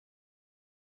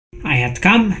I had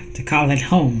come to call it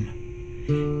home.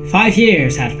 5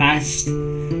 years had passed.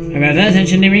 I reverse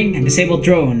engineering a disabled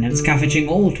drone and scavenging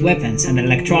old weapons and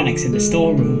electronics in the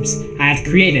storerooms. I had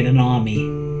created an army.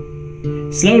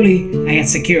 Slowly, I had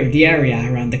secured the area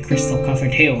around the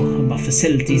crystal-covered hill above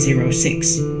Facility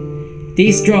 06.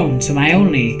 These drones were my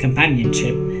only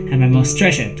companionship and my most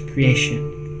treasured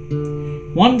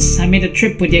creation. Once I made a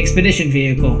trip with the expedition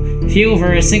vehicle, fuel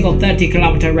for a single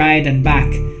 30-kilometer ride and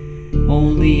back.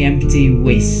 Only empty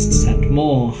wastes and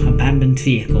more abandoned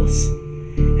vehicles.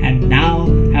 And now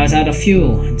I was out of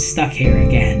fuel and stuck here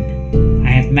again. I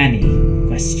had many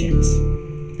questions.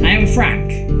 I am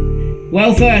Frank,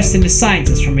 well versed in the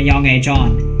sciences from a young age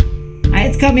on. I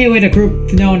had come here with a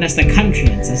group known as the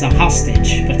Countryans as a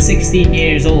hostage, but 16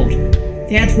 years old.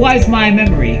 They had wiped my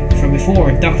memory from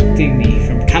before abducting me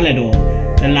from Calidor,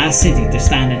 the last city to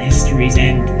stand at history's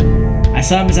end. I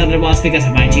assumed that it was because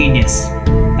of my genius.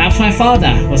 Perhaps my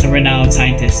father was a renowned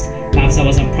scientist, perhaps I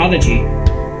was a prodigy.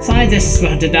 Scientists were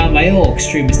hunted down by all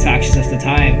extremist factions of the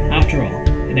time, after all,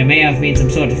 and they may have been some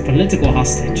sort of political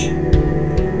hostage.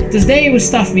 It was they who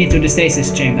stuffed me into the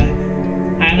stasis chamber.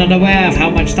 I am not aware of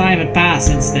how much time had passed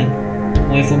since then.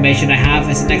 All information I have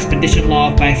is an expedition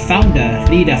log by founder,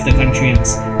 leader of the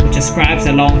Countryans, which describes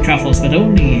their long travels but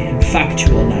only in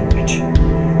factual language.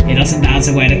 It doesn't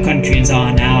answer where the Countryans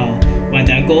are now, what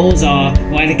their goals are,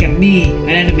 why they kept me, an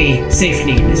enemy,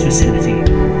 safely in this facility.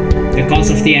 The cause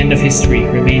of the end of history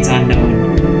remains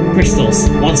unknown. Crystals,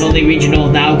 once only regional,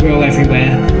 now grow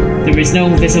everywhere. There is no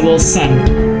visible sun.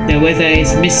 The weather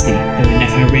is misty, though it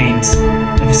never rains.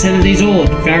 The facility is old,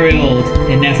 very old.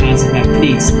 They never answered my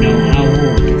pleas to know how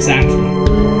old exactly.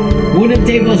 Wooden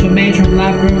tables were made from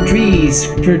lab-grown trees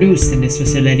produced in this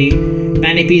facility.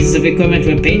 Many pieces of equipment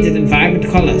were painted in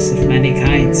vibrant colors of many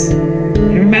kinds.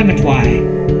 I remembered why.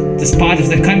 It was part of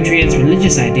the Countryans'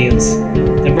 religious ideals.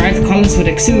 The bright colors would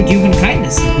exude human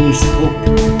kindness and boost hope.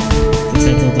 It's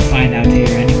little to find out here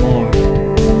anymore.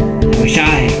 I wish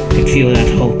I could feel that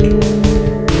hope.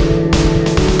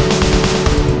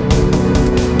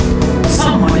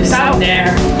 Someone is out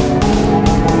there!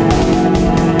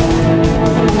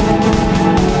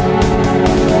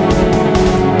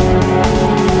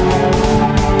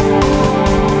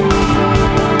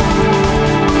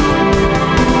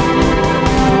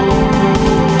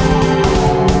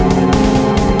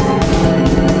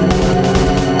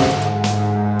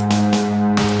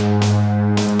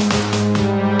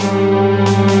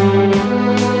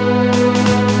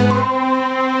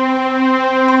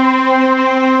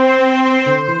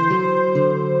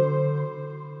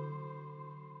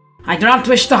 I do not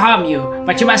wish to harm you,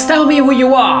 but you must tell me who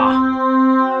you are!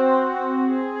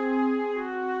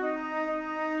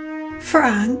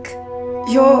 Frank,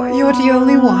 you're the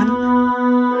only one.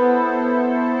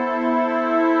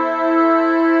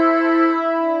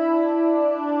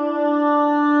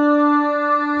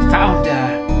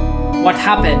 Founder, what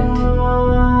happened?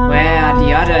 Where are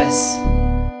the others?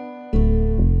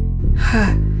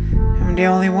 I'm the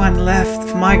only one left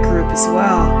of my group as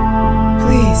well.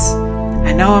 Please,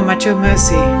 I know I'm at your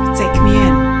mercy, but take me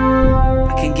in.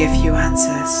 I can give you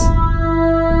answers.